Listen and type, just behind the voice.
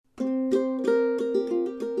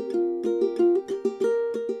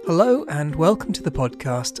Hello and welcome to the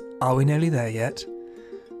podcast, Are We Nearly There Yet?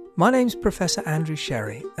 My name's Professor Andrew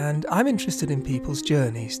Sherry and I'm interested in people's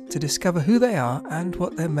journeys to discover who they are and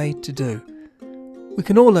what they're made to do. We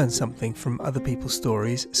can all learn something from other people's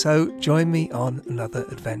stories, so join me on another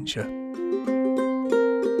adventure.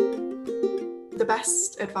 The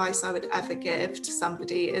best advice I would ever give to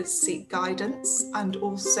somebody is seek guidance and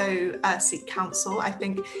also seek counsel. I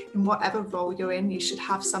think in whatever role you're in, you should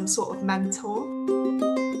have some sort of mentor.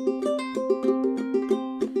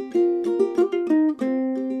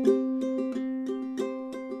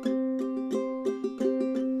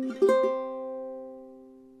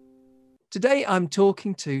 Today I'm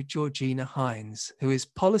talking to Georgina Hines, who is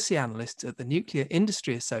Policy Analyst at the Nuclear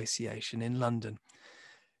Industry Association in London.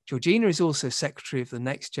 Georgina is also Secretary of the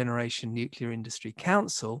Next Generation Nuclear Industry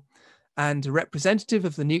Council and a representative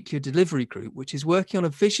of the Nuclear Delivery Group, which is working on a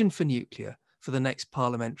vision for nuclear for the next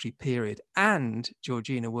parliamentary period. And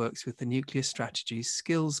Georgina works with the Nuclear Strategies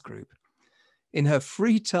Skills Group. In her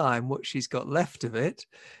free time, what she's got left of it,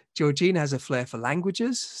 Georgina has a flair for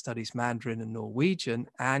languages, studies Mandarin and Norwegian,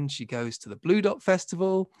 and she goes to the Blue Dot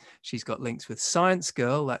Festival. She's got links with Science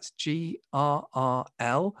Girl, that's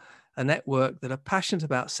GRRL, a network that are passionate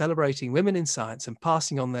about celebrating women in science and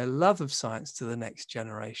passing on their love of science to the next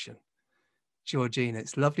generation. Georgina,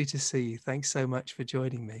 it's lovely to see you. Thanks so much for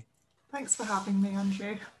joining me. Thanks for having me,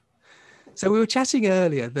 Andrew. So we were chatting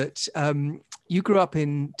earlier that you grew up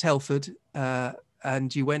in Telford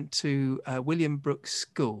and you went to William Brooks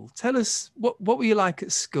School. Tell us, what were you like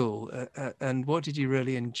at school and what did you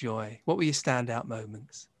really enjoy? What were your standout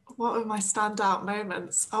moments? What were my standout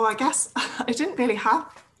moments? Oh, I guess I didn't really have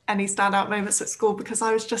any standout moments at school because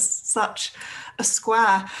I was just such a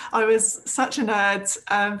square. I was such a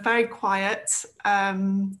nerd, very quiet.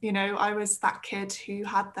 I was that kid who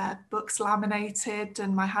had their books laminated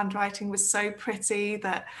and my handwriting was so pretty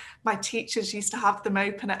that my teachers used to have them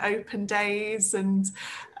open at open days. And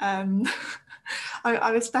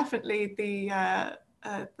I was definitely the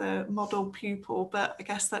model pupil, but I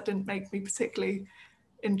guess that didn't make me particularly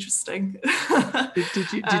interesting.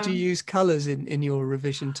 Did you use colours in your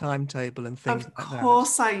revision timetable and things like that? Of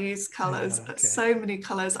course I use colours, okay. So many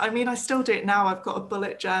colours. I mean, I still do it now. I've got a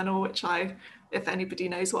bullet journal, which if anybody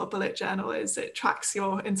knows what a bullet journal is, it tracks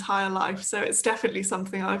your entire life. So it's definitely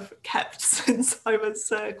something I've kept since I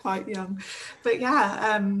was quite young. But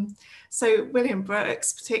yeah, so William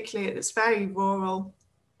Brooks, particularly, it's very rural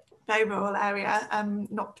area,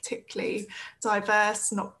 not particularly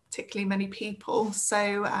diverse, not particularly many people.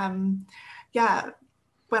 So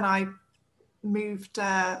when I moved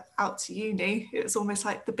out to uni, it was almost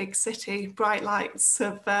like the big city, bright lights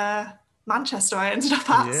of Manchester I ended up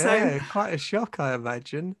at. Yeah, so quite a shock, I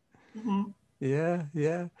imagine. Mm-hmm.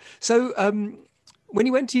 Yeah. So when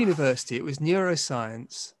you went to university, it was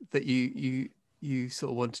neuroscience that you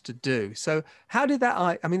sort of wanted to do. So how did that,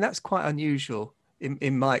 I mean, that's quite unusual.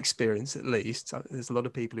 In my experience, at least. There's a lot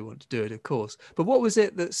of people who want to do it, of course. But what was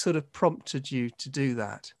it that sort of prompted you to do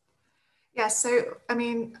that? Yeah, so, I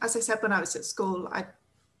mean, as I said, when I was at school, I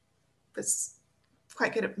was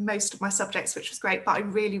quite good at most of my subjects, which was great, but I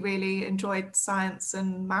really, really enjoyed science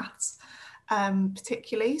and maths,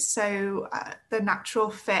 particularly. So the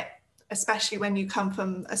natural fit, especially when you come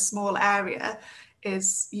from a small area,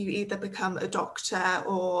 is you either become a doctor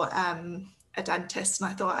or a dentist.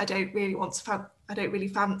 And I thought, I don't really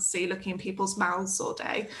fancy looking in people's mouths all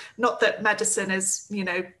day. Not that medicine is,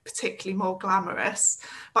 particularly more glamorous,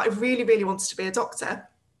 but I really, really wanted to be a doctor.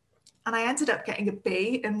 And I ended up getting a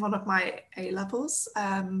B in one of my A-levels,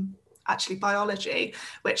 actually biology,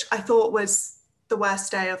 which I thought was the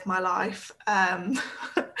worst day of my life.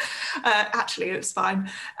 Actually, it was fine.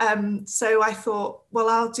 So I thought, well,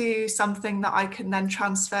 I'll do something that I can then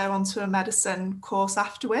transfer onto a medicine course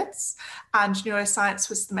afterwards. And neuroscience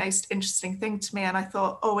was the most interesting thing to me. And I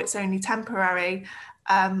thought, oh, it's only temporary.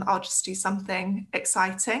 I'll just do something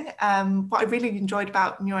exciting. What I really enjoyed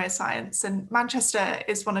about neuroscience, and Manchester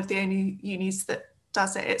is one of the only unis that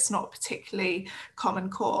does it, it's not a particularly common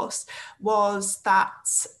course, was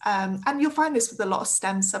that, and you'll find this with a lot of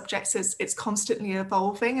STEM subjects, it's constantly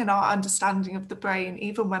evolving, and our understanding of the brain,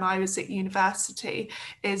 even when I was at university,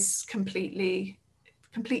 is completely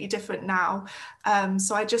different now.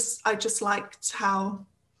 So I just liked how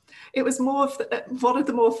it was more of one of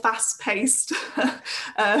the more fast-paced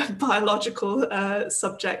biological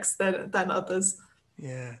subjects than others.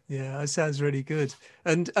 Yeah, that sounds really good.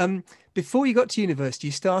 And before you got to university,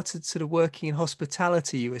 you started sort of working in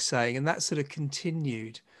hospitality, you were saying, and that sort of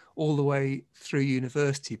continued. all the way through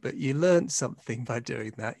university, but you learned something by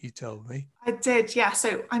doing that, you told me. I did, yeah.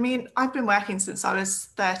 So, I mean, I've been working since I was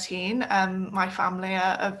 13. My family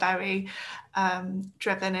are very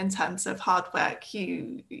driven in terms of hard work.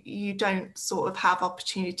 You don't sort of have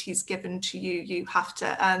opportunities given to you. You have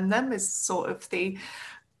to earn them, is sort of the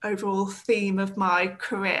overall theme of my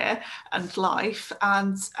career and life.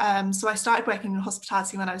 And so I started working in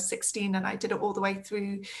hospitality when I was 16, and I did it all the way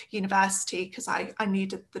through university because I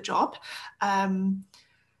needed the job.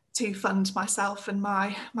 To fund myself and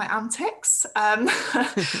my antics. But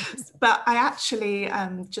I actually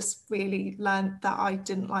just really learned that I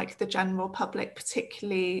didn't like the general public,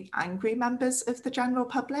 particularly angry members of the general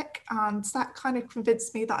public. And that kind of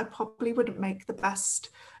convinced me that I probably wouldn't make the best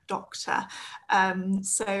doctor.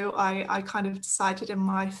 So I kind of decided in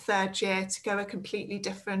my third year to go a completely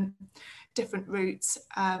different route.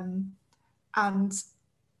 And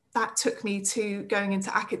that took me to going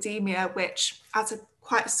into academia, which, as a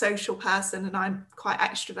quite a social person, and I'm quite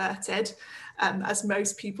extroverted, as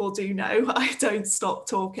most people do know, I don't stop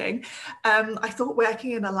talking. I thought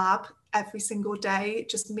working in a lab every single day,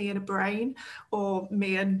 just me and a brain or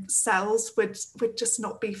me and cells, would just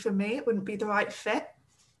not be for me. It wouldn't be the right fit,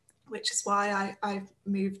 which is why I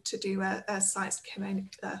moved to do a science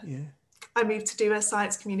I moved to do a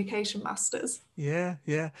science communication masters. Yeah.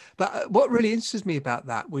 But what really interested me about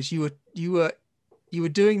that was you were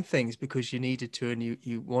doing things because you needed to, and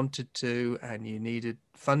you wanted to, and you needed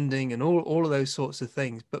funding and all of those sorts of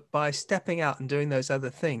things. But by stepping out and doing those other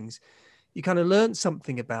things, you kind of learned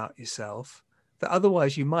something about yourself that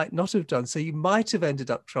otherwise you might not have done. So you might have ended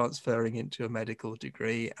up transferring into a medical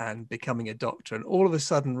degree and becoming a doctor, and all of a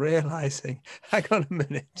sudden realizing, hang on a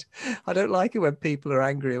minute, I don't like it when people are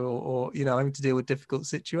angry or having to deal with difficult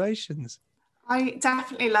situations. I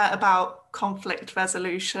definitely learnt about conflict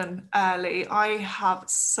resolution early. I have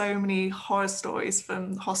so many horror stories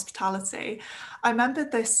from hospitality. I remember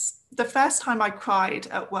the first time I cried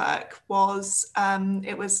at work was,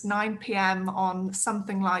 it was 9 p.m. on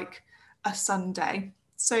something like a Sunday.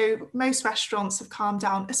 So most restaurants have calmed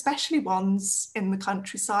down, especially ones in the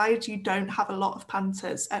countryside. You don't have a lot of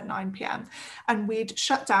punters at 9 p.m. And we'd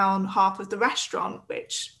shut down half of the restaurant,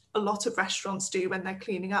 which a lot of restaurants do when they're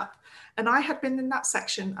cleaning up. And I had been in that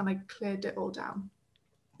section and I cleared it all down.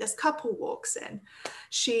 This couple walks in.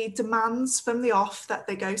 She demands from the off that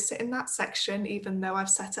they go sit in that section, even though I've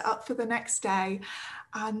set it up for the next day.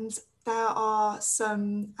 And there are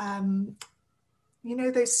some,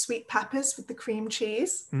 those sweet peppers with the cream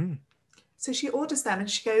cheese. Mm. So she orders them and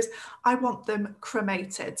she goes, I want them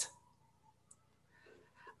cremated.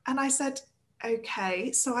 And I said,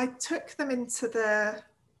 okay. So I took them into the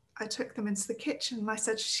kitchen and I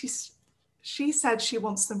said, she said she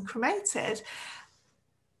wants them cremated.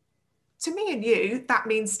 To me and you, that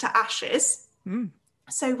means to ashes. Mm.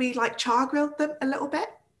 So we char grilled them a little bit,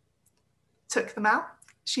 took them out.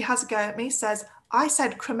 She has a go at me, says, I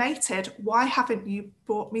said cremated. Why haven't you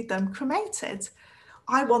brought me them cremated?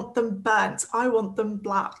 I want them burnt. I want them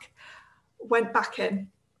black. Went back in,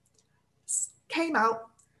 came out,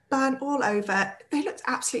 burnt all over. They looked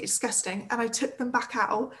absolutely disgusting. And I took them back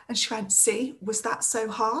out and she went, see, was that so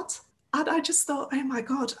hard? And I just thought, oh my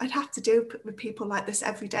God, I'd have to deal with people like this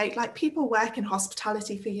every day. Like, people work in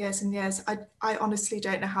hospitality for years and years. I honestly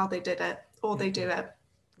don't know how they did it or they do it.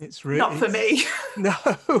 It's really not for me. No,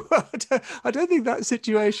 I don't think that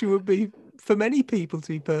situation would be for many people, to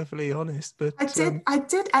be perfectly honest. But I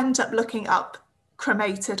did end up looking up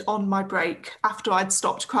cremated on my break after I'd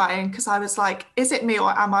stopped crying, because I was like, is it me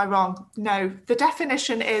or am I wrong? No, the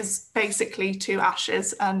definition is basically to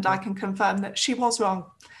ashes, and I can confirm that she was wrong,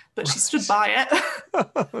 but she stood by it.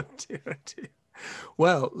 Oh dear.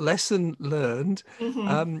 Well, lesson learned.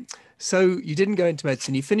 Mm-hmm. So you didn't go into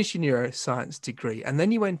medicine, you finished your neuroscience degree, and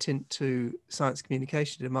then you went into science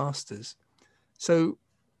communication, did a master's. So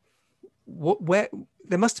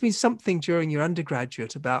there must have been something during your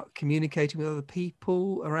undergraduate about communicating with other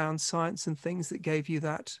people around science and things that gave you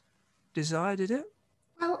that desire, did it?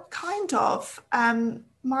 Well, kind of.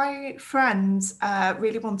 My friend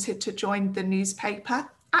really wanted to join the newspaper.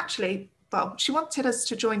 Actually, well, she wanted us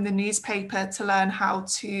to join the newspaper to learn how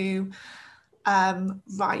to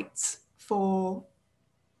write for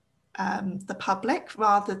the public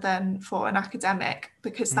rather than for an academic,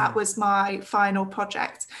 because that was my final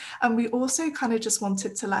project. And we also kind of just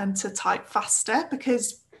wanted to learn to type faster,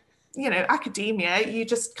 because, academia, you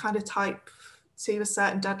just kind of type to a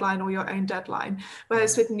certain deadline or your own deadline.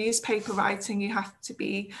 Whereas with newspaper writing, you have to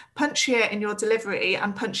be punchier in your delivery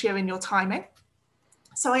and punchier in your timing.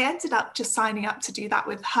 So I ended up just signing up to do that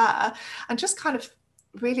with her and just kind of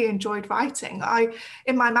really enjoyed writing.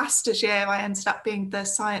 In my master's year, I ended up being the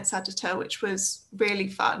science editor, which was really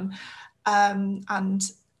fun. And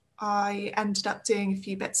I ended up doing a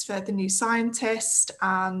few bits for The New Scientist,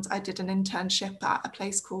 and I did an internship at a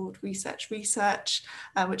place called Research, which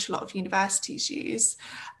a lot of universities use.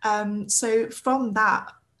 So from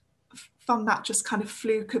that just kind of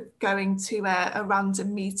fluke of going to a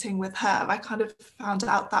random meeting with her, I kind of found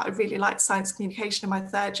out that I really liked science communication in my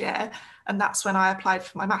third year. And that's when I applied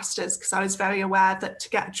for my master's, because I was very aware that to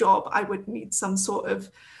get a job, I would need some sort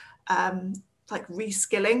of like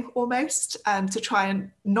reskilling almost, to try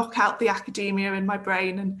and knock out the academia in my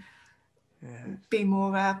brain and be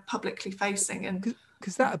more publicly facing. And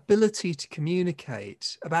because that ability to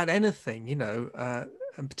communicate about anything,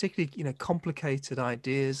 and particularly, complicated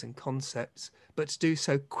ideas and concepts, but to do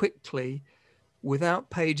so quickly without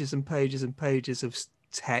pages and pages and pages of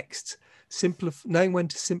text, knowing when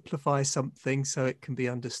to simplify something so it can be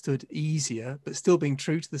understood easier, but still being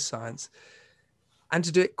true to the science, and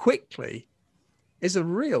to do it quickly is a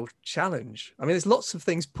real challenge. I mean, there's lots of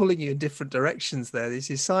things pulling you in different directions there. There's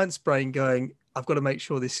your science brain going, I've got to make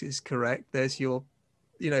sure this is correct. There's your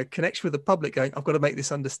connection with the public going, I've got to make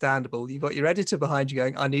this understandable. You've got your editor behind you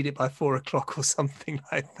going, I need it by 4 o'clock or something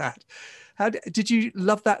like that. How did you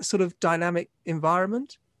love that sort of dynamic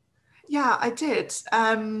environment? Yeah, I did.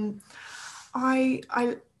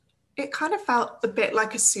 It kind of felt a bit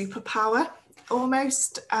like a superpower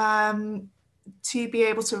almost, to be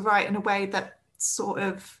able to write in a way that sort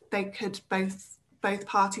of they could both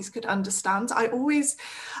parties could understand. I always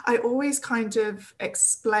kind of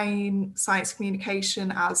explain science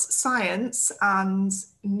communication as science and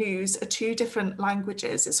news are 2 different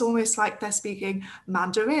languages. It's almost like they're speaking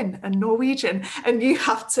Mandarin and Norwegian, and you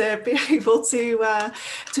have to be able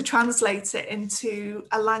to translate it into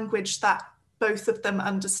a language that both of them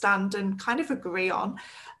understand and kind of agree on.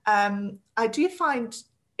 I do find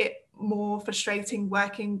it more frustrating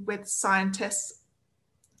working with scientists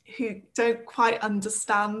who don't quite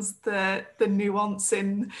understand the nuance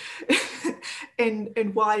in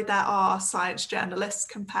why there are science journalists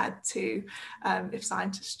compared to if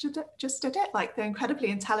scientists just did it. Like, they're incredibly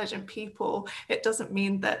intelligent people. It doesn't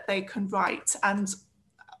mean that they can write. And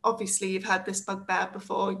obviously you've heard this bugbear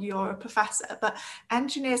before, you're a professor, but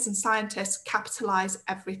engineers and scientists capitalize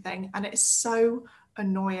everything, and it is so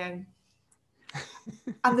annoying.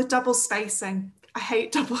 And the double spacing. I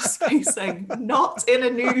hate double spacing, not in a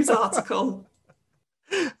news article.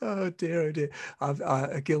 Oh dear.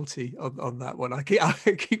 I'm guilty on that one. I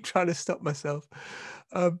keep trying to stop myself.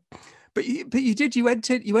 But you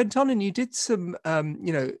went on and you did some,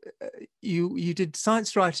 you did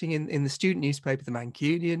science writing in the student newspaper, the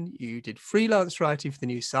Mancunian. You did freelance writing for the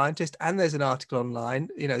New Scientist, and there's an article online,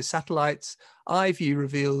 satellites, eye view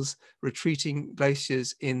reveals retreating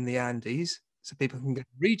glaciers in the Andes. So people can go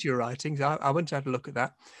read your writings. I went to have a look at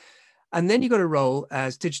that. And then you got a role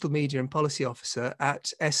as digital media and policy officer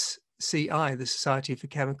at SCI, the Society for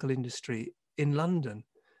Chemical Industry in London.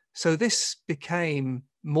 So this became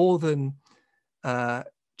more than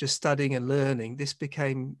just studying and learning. This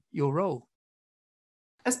became your role.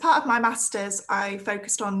 As part of my master's, I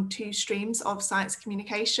focused on 2 streams of science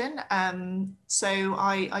communication. So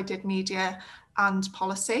I did media and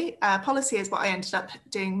policy. Policy is what I ended up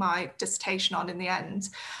doing my dissertation on in the end.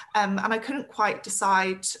 And I couldn't quite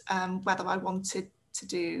decide whether I wanted to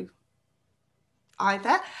do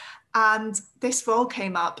either. And this role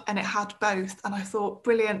came up and it had both. And I thought,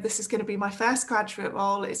 brilliant, this is going to be my first graduate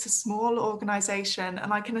role. It's a small organisation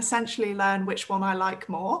and I can essentially learn which one I like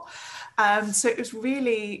more. So it was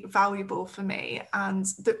really valuable for me. And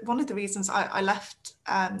one of the reasons I left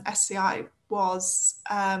SCI was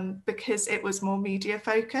because it was more media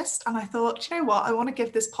focused. And I thought, you know what, I want to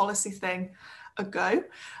give this policy thing a go.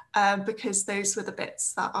 Because those were the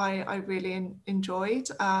bits that I really enjoyed.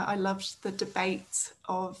 I loved the debate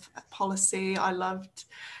of policy. I loved,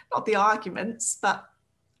 not the arguments, but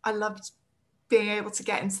I loved being able to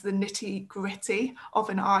get into the nitty gritty of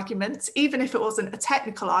an argument, even if it wasn't a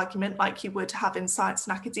technical argument like you would have in science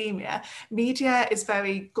and academia. Media is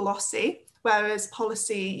very glossy, whereas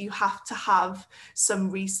policy, you have to have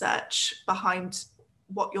some research behind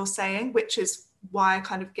what you're saying, which is why I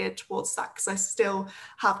kind of geared towards that, because I still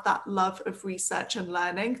have that love of research and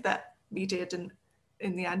learning that media didn't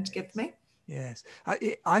in the end give me. Yes.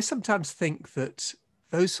 I sometimes think that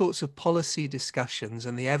those sorts of policy discussions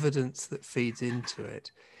and the evidence that feeds into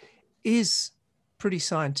it is pretty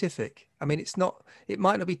scientific. I mean, it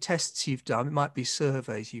might not be tests you've done, it might be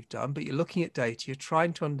surveys you've done, but you're looking at data, you're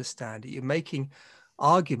trying to understand it, you're making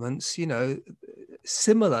arguments,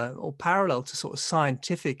 similar or parallel to sort of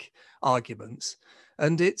scientific arguments.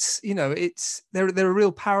 And there are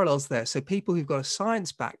real parallels there. So people who've got a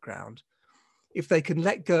science background, if they can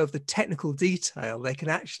let go of the technical detail, they can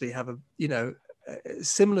actually have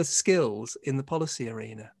similar skills in the policy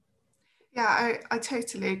arena. Yeah, I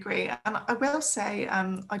totally agree. And I will say,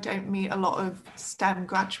 I don't meet a lot of STEM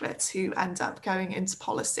graduates who end up going into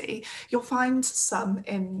policy. You'll find some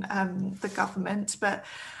in the government, but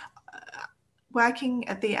working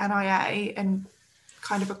at the NIA and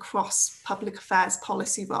kind of across public affairs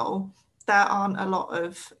policy role, there aren't a lot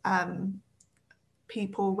of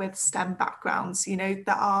people with STEM backgrounds,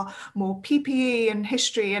 that are more PPE and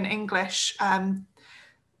history and English.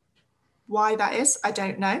 Why that is, I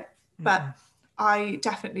don't know, but I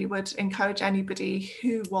definitely would encourage anybody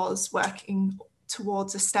who was working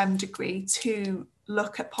towards a STEM degree to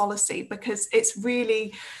look at policy, because it's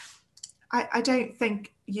really, I don't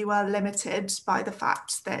think you are limited by the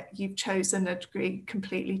fact that you've chosen a degree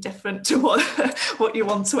completely different to what you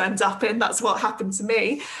want to end up in. That's what happened to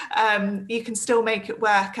me. You can still make it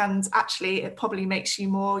work, and actually it probably makes you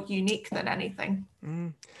more unique than anything.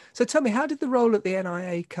 So tell me, how did the role at the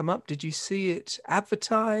NIA come up? Did you see it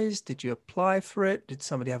advertised? Did you apply for it? Did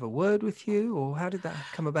somebody have a word with you, or how did that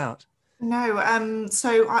come about? No,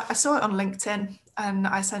 so I saw it on LinkedIn, and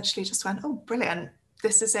I essentially just went, oh, brilliant.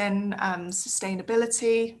 This is in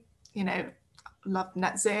sustainability, love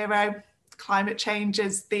net zero. Climate change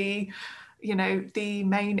is the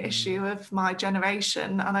main issue of my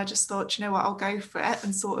generation. And I just thought, I'll go for it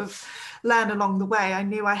and sort of learn along the way. I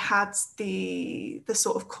knew I had the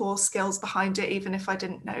sort of core skills behind it, even if I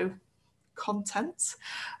didn't know content.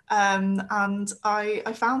 And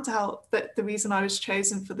I found out that the reason I was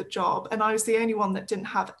chosen for the job, and I was the only one that didn't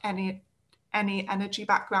have any energy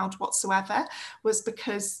background whatsoever, was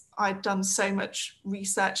because I'd done so much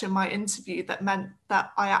research in my interview that meant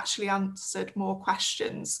that I actually answered more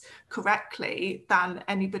questions correctly than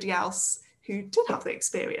anybody else who did have the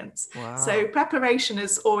experience. Wow. So preparation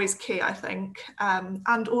is always key, I think.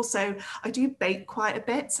 And also I do bake quite a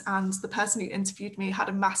bit, and the person who interviewed me had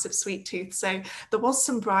a massive sweet tooth. So there was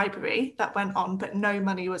some bribery that went on, but no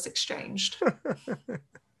money was exchanged.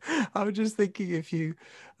 I was just thinking, if you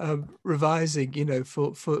revising,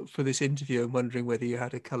 for this interview, and wondering whether you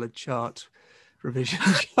had a coloured chart, revision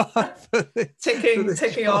chart for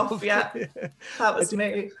ticking off. Yeah, that was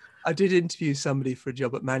me. I did interview somebody for a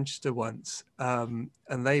job at Manchester once, and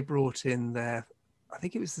they brought in I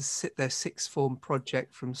think it was their sixth form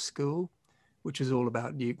project from school, which was all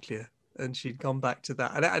about nuclear. And she'd gone back to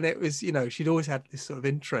that, and it was, she'd always had this sort of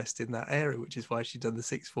interest in that area, which is why she'd done the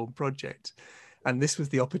sixth form project. And this was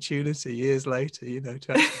the opportunity years later, to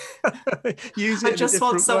use it. I just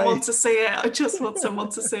want someone to see it. I just want someone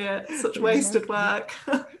to see it. Such wasted work.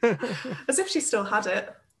 As if she still had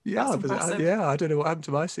it. Yeah, I don't know what happened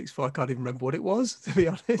to my sixth form. I can't even remember what it was, to be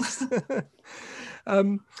honest.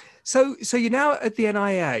 So you're now at the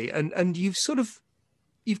NIA, and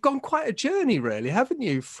you've gone quite a journey, really, haven't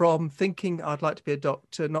you? From thinking I'd like to be a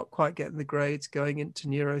doctor, not quite getting the grades, going into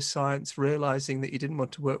neuroscience, realizing that you didn't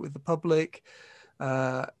want to work with the public,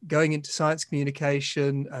 going into science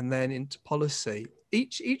communication, and then into policy.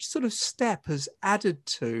 Each sort of step has added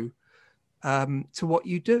to what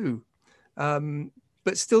you do,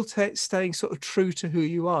 but still staying sort of true to who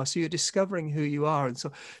you are. So you're discovering who you are. And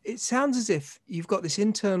so it sounds as if you've got this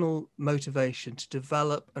internal motivation to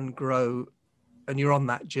develop and grow, and you're on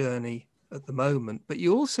that journey at the moment. But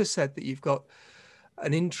you also said that you've got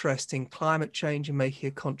an interest in climate change and making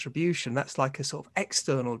a contribution. That's like a sort of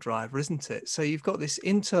external driver, isn't it? So you've got this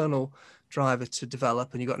internal driver to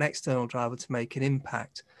develop, and you've got an external driver to make an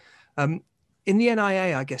impact. In the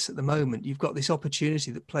NIA, I guess at the moment, you've got this opportunity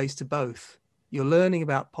that plays to both. You're learning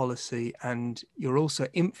about policy, and you're also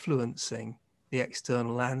influencing the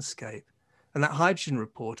external landscape. And that hydrogen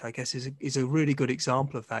report, I guess, is a really good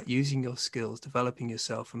example of that, using your skills, developing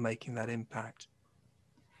yourself, and making that impact.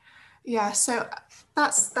 Yeah, so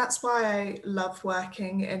that's why I love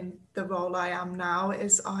working in the role I am now,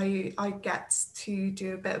 is I get to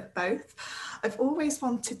do a bit of both. I've always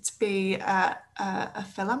wanted to be a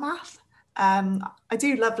philomath. I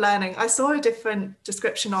do love learning. I saw a different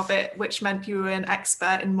description of it, which meant you were an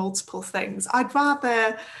expert in multiple things. I'd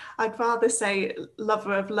rather say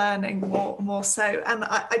lover of learning more so. And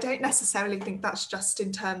I don't necessarily think that's just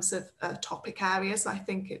in terms of topic areas. I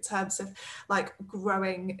think in terms of like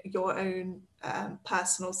growing your own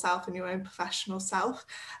personal self and your own professional self.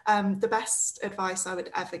 The best advice I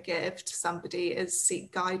would ever give to somebody is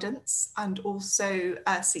seek guidance, and also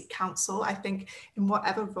seek counsel. I think in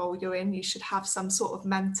whatever role you're in, you should have some sort of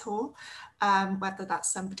mentor, whether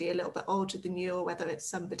that's somebody a little bit older than you, or whether it's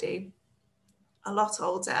somebody a lot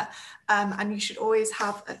older, and you should always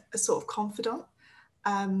have a sort of confidant,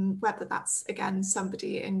 whether that's again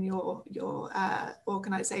somebody in your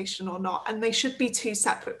organization or not, and they should be two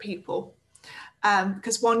separate people,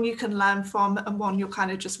 because one you can learn from and one you're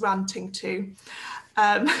kind of just ranting to.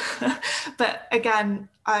 But again,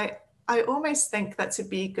 I almost think that to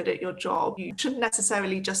be good at your job, you shouldn't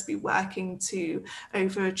necessarily just be working to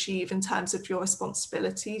overachieve in terms of your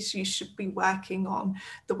responsibilities. You should be working on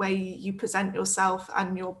the way you present yourself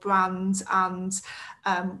and your brand, and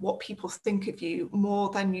what people think of you, more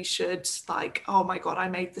than you should like, oh my God, I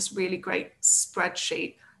made this really great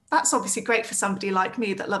spreadsheet. That's obviously great for somebody like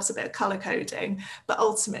me that loves a bit of color coding, but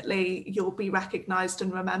ultimately you'll be recognized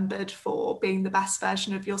and remembered for being the best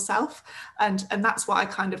version of yourself. And that's what I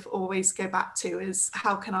kind of always go back to, is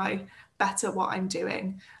how can I better what I'm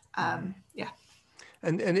doing? Yeah.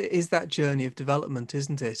 And it is that journey of development,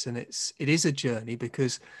 isn't it? And it is a journey,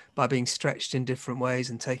 because by being stretched in different ways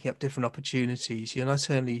and taking up different opportunities, you're not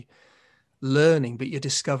only learning, but you're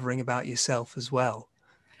discovering about yourself as well.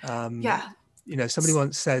 Yeah. You know, somebody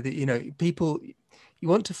once said that, you know, people, you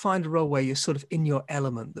want to find a role where you're sort of in your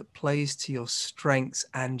element, that plays to your strengths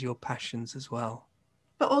and your passions as well.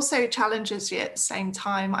 But also challenges you at the same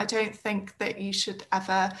time. I don't think that you should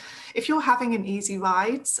ever, if you're having an easy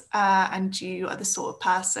ride, and you are the sort of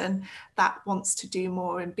person that wants to do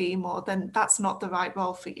more and be more, then that's not the right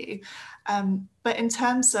role for you. But in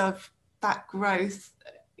terms of that growth,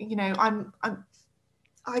 you know,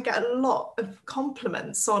 I get a lot of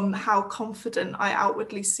compliments on how confident I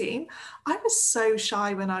outwardly seem. I was so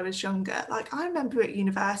shy when I was younger. Like, I remember at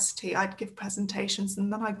university, I'd give presentations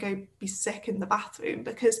and then I'd go be sick in the bathroom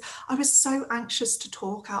because I was so anxious to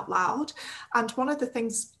talk out loud. And one of the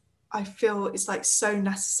things I feel is like so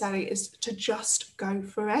necessary is to just go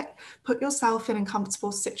for it. Put yourself in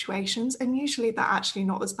uncomfortable situations, and usually they're actually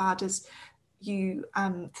not as bad as you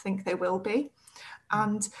think they will be.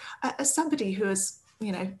 And as somebody who has,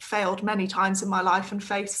 you know, failed many times in my life and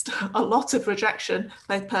faced a lot of rejection,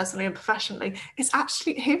 both personally and professionally, it's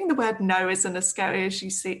actually, hearing the word no isn't as scary as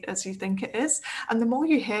you think it is. And the more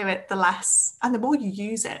you hear it, the less, and the more you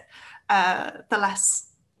use it, the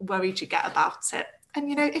less worried you get about it. And,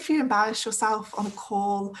 you know, if you embarrass yourself on a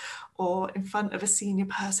call or in front of a senior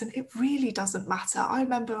person, it really doesn't matter. I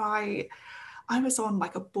remember I was on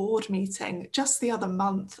like a board meeting just the other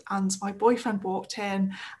month, and my boyfriend walked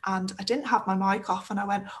in and I didn't have my mic off, and I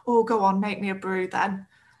went, oh, go on, make me a brew then.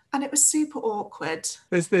 And it was super awkward.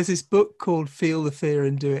 There's this book called Feel the Fear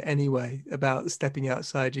and Do It Anyway, about stepping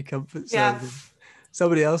outside your comfort zone. Yeah.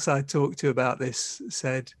 Somebody else I talked to about this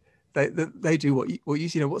said they do what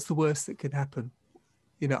you know, what's the worst that could happen?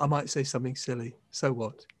 You know, I might say something silly. So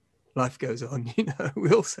what? Life goes on, you know.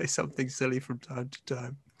 We all say something silly from time to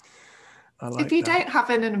time. If you don't have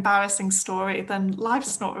an embarrassing story, then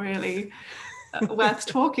life's not really worth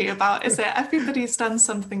talking about, is it? Everybody's done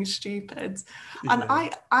something stupid. And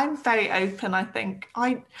Yeah. I'm very open, I think.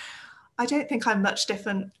 I don't think I'm much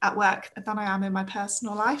different at work than I am in my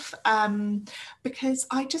personal life, because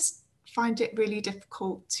I just find it really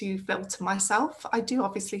difficult to filter myself. I do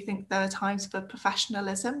obviously think there are times for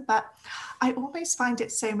professionalism, but I always find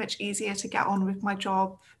it so much easier to get on with my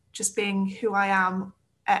job just being who I am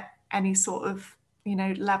at any sort of, you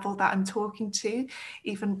know, level that I'm talking to,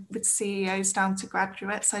 even with CEOs down to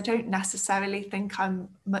graduates. I don't necessarily think I'm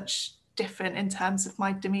much different in terms of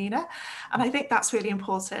my demeanor. And I think that's really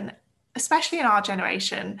important, especially in our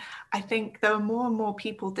generation. I think there are more and more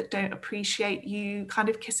people that don't appreciate you kind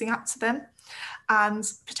of kissing up to them, and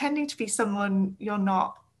pretending to be someone you're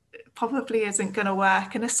not probably isn't going to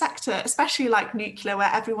work in a sector, especially like nuclear,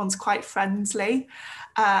 where everyone's quite friendly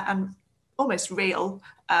and almost real.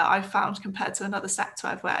 I've found, compared to another sector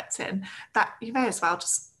I've worked in, that you may as well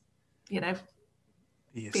just, you know,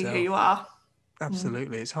 be who you are.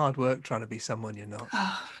 Absolutely. It's hard work trying to be someone you're not.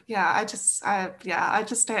 Yeah, I just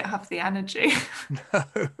don't have the energy.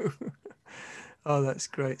 No. Oh, that's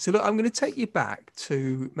great. So look, I'm going to take you back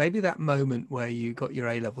to maybe that moment where you got your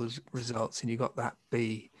A-levels results and you got that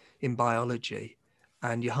B in biology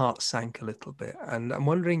and your heart sank a little bit. And I'm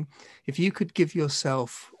wondering if you could give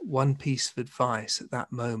yourself one piece of advice at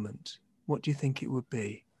that moment, what do you think it would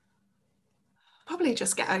be? Probably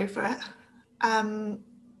just get over it. And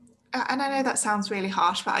I know that sounds really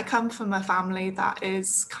harsh, but I come from a family that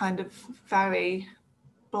is kind of very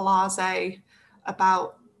blasé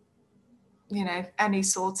about, you know, any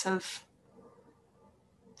sort of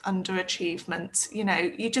underachievement. You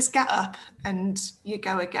know, you just get up and you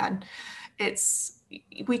go again.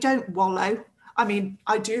 We don't wallow. I mean,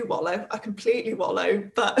 I do wallow, I completely wallow,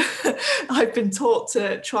 but I've been taught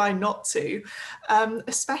to try not to,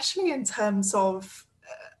 especially in terms of,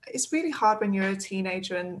 it's really hard when you're a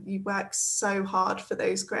teenager and you work so hard for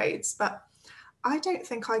those grades, but I don't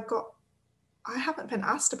think I haven't been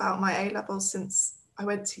asked about my A-levels since I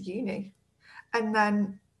went to uni. And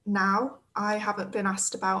then now I haven't been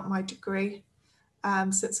asked about my degree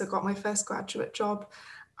since I got my first graduate job.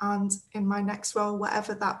 And in my next role,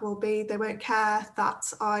 whatever that will be, they won't care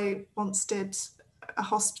that I once did a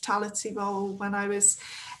hospitality role when I was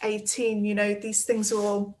 18. You know, these things are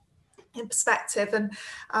all in perspective.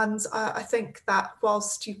 And I think that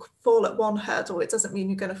whilst you fall at one hurdle, it doesn't mean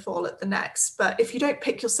you're going to fall at the next. But if you don't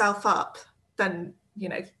pick yourself up, then, you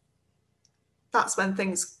know, that's when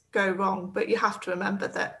things go wrong. But you have to remember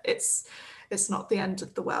that it's not the end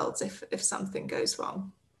of the world if something goes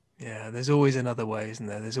wrong. Yeah, there's always another way, isn't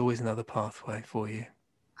there? There's always another pathway for you.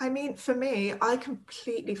 I mean, for me, I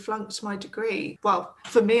completely flunked my degree. Well,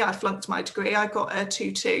 for me, I flunked my degree. I got a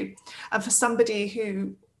 2-2. And for somebody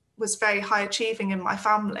who was very high achieving in my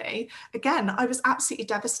family, again, I was absolutely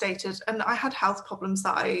devastated. And I had health problems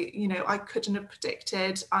that I couldn't have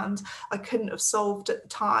predicted and I couldn't have solved at the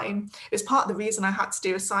time. It was part of the reason I had to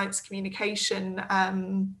do a science communication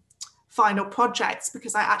final projects,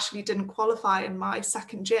 because I actually didn't qualify in my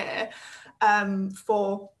second year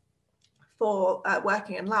for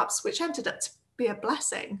working in labs, which ended up to be a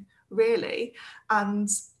blessing, really. And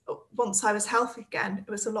once I was healthy again,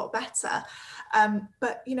 it was a lot better.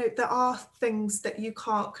 But, you know, there are things that you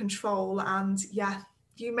can't control. And yeah,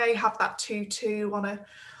 you may have that 2-2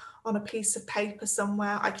 on a piece of paper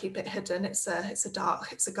somewhere. I keep it hidden. It's a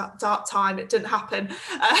dark time. It didn't happen.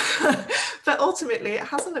 But ultimately, it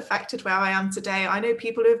hasn't affected where I am today. I know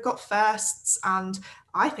people who have got firsts, and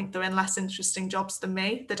I think they're in less interesting jobs than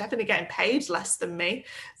me. They're definitely getting paid less than me.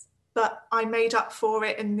 But I made up for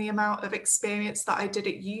it in the amount of experience that I did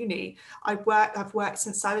at uni. I've worked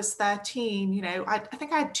since I was 13. You know, I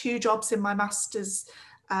think I had 2 jobs in my master's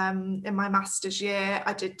year.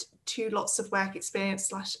 I did 2 lots of work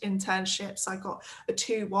experience / internships. I got a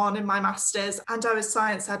 2-1 in my master's, and I was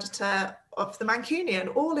science editor of the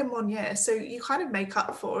Mancunian all in 1 year. So you kind of make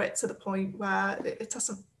up for it to the point where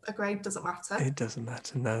a grade doesn't matter. It doesn't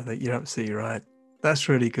matter. No, that you're absolutely right. That's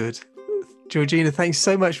really good. Georgina, thanks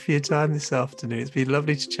so much for your time this afternoon. It's been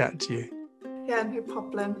lovely to chat to you. Yeah, no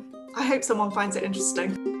problem. I hope someone finds it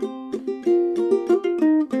interesting.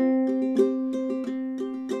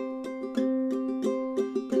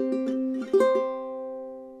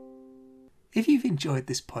 If you've enjoyed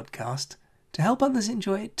this podcast, to help others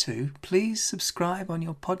enjoy it too, please subscribe on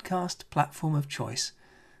your podcast platform of choice.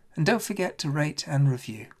 And don't forget to rate and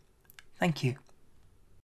review. Thank you.